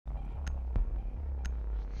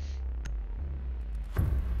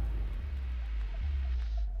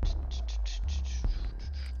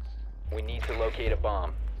We need to locate a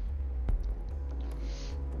bomb.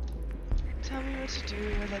 Tell me what to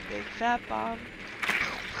do with a big fat bomb.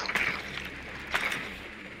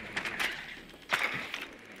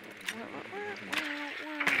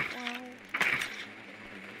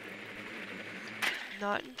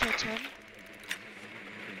 Not in kitchen.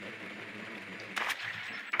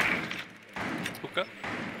 Hookah.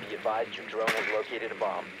 Be advised your drone has located a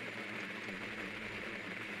bomb.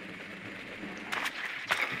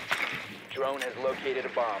 Drone has located a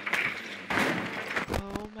bomb.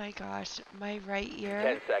 Oh my gosh, my right ear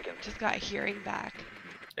 10 seconds. just got hearing back.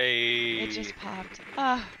 Hey. It just popped.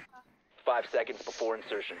 Ah. 5 seconds before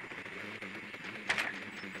insertion.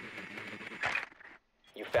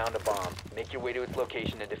 You found a bomb. Make your way to its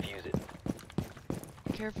location and defuse it.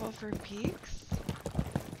 Careful for peaks.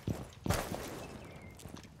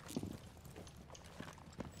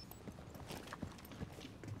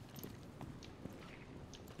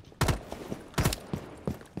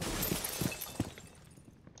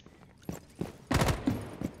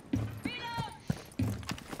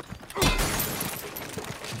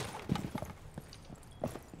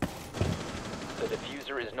 The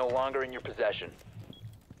diffuser is no longer in your possession.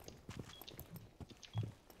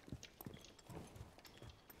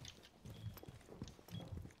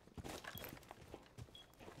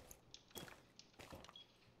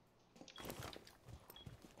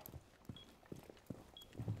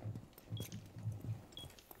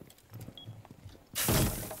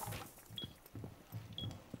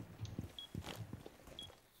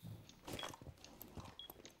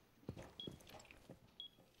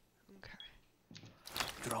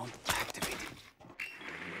 Drone activated.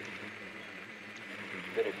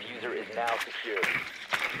 The diffuser is now secured.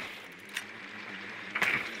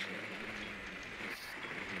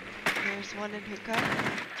 There's one in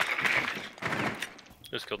hookah.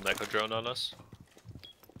 Just killed an echo drone on us.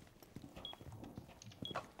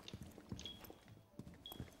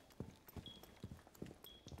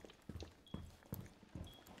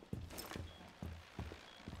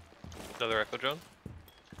 Another echo drone.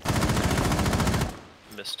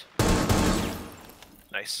 Missed.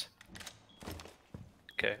 Nice.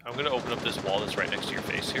 Okay, I'm gonna open up this wall that's right next to your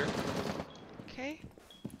face here. Okay.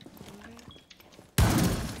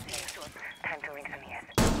 Time to ring some ears.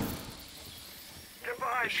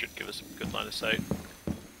 This should give us a good line of sight.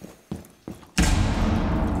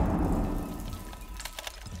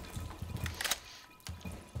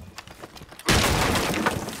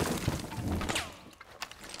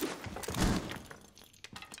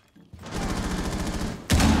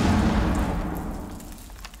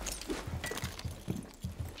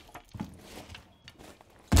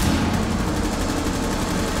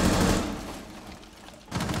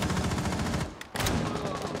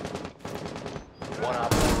 One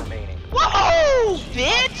op 4 remaining. Whoa, Op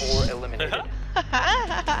bitch! 4 eliminated.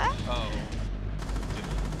 Oh.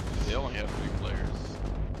 They only have 3 players.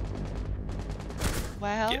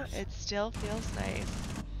 Well, Yes. it still feels nice.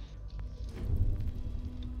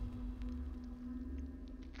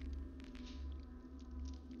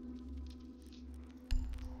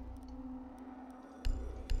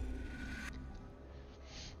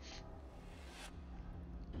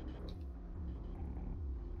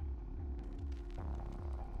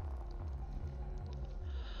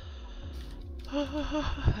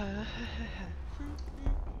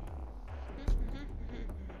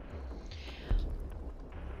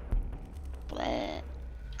 Bleh.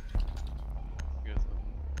 You guys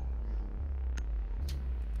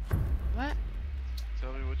What?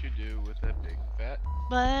 tell me what you do with that big fat.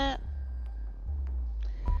 Bleh.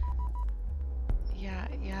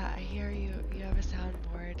 Yeah, I hear you. You have a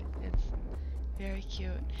soundboard. It's very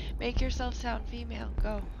cute. Make yourself sound female.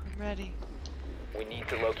 Go. I'm ready. We need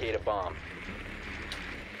to locate a bomb.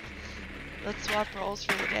 Let's swap roles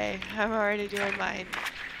for the day. I'm already doing mine.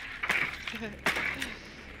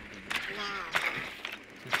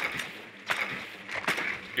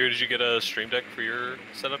 Here, did you get a stream deck for your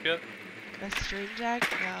setup yet? A stream deck?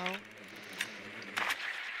 No.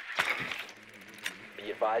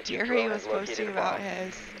 Be advised your Jerry drone was has located posting a about bomb.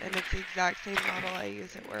 his, and it's the exact same model I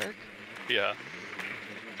use at work. Yeah.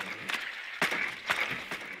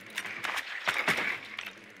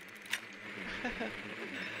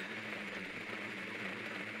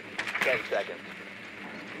 Ten seconds.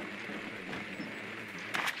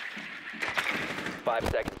 5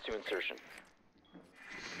 seconds to insertion.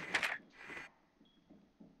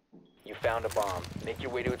 You found a bomb. Make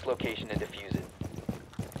your way to its location and defuse it.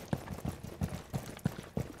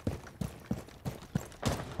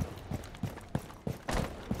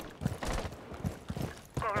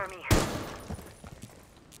 Cover me.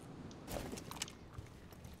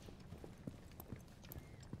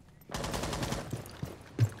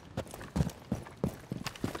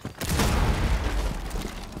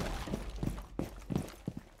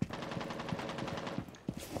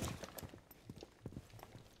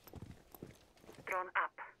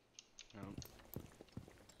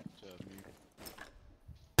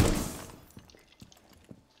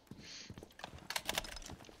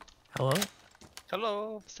 Hello?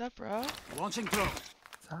 Hello. What's up, bro? Launching drone.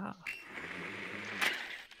 Ah.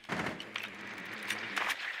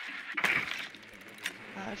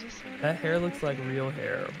 I just wanna That hair go looks like again. real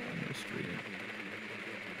hair on your stream.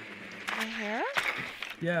 My hair?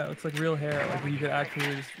 Yeah, it looks like real hair. Like you could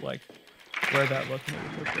actually just like wear that look and it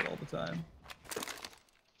would look good all the time.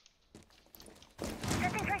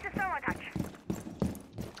 Setting traces thermal touch.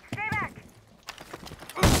 Stay back.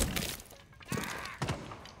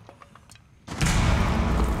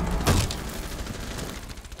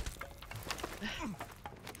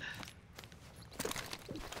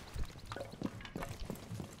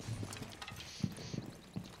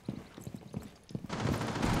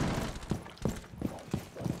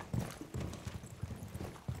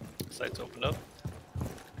 Sights open up.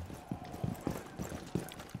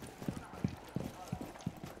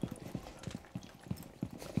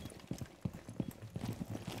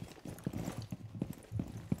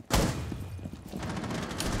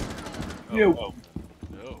 Oh, oh.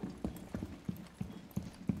 No.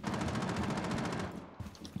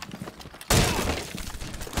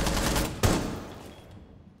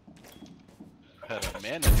 Had a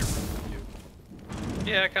manager with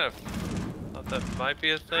you. Yeah, I kind of thought that might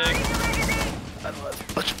be a thing. I don't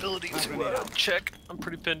have much abilities. Check. I'm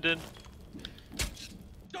pretty pinned in.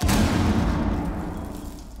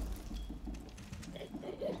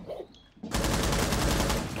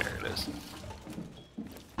 There it is.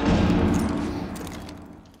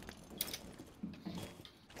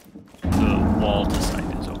 The wall to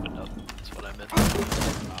sight is opened up. That's what I meant.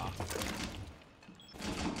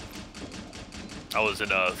 I was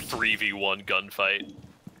in a 3v1 gunfight.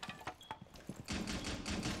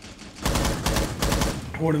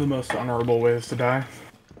 One of the most honorable ways to die.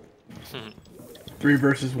 3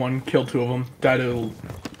 versus 1, kill 2 of them. Died a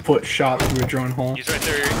foot shot through a drone hole. He's right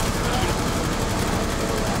there.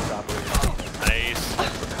 Nice.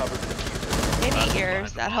 Any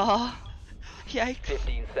ears at all? Yikes.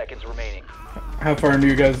 15 seconds remaining. How far into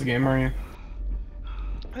your guys' game are you?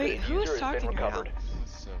 Wait, who's User has been talking right now? recovered.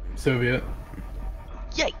 Soviet.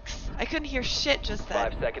 Yikes! I couldn't hear shit just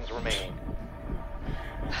then. 5 seconds remaining.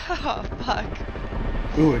 Oh, fuck.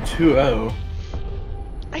 Ooh, a 2-0.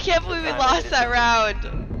 I can't believe we lost that round.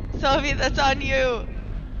 Sophie, that's on you.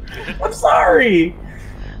 I'm sorry!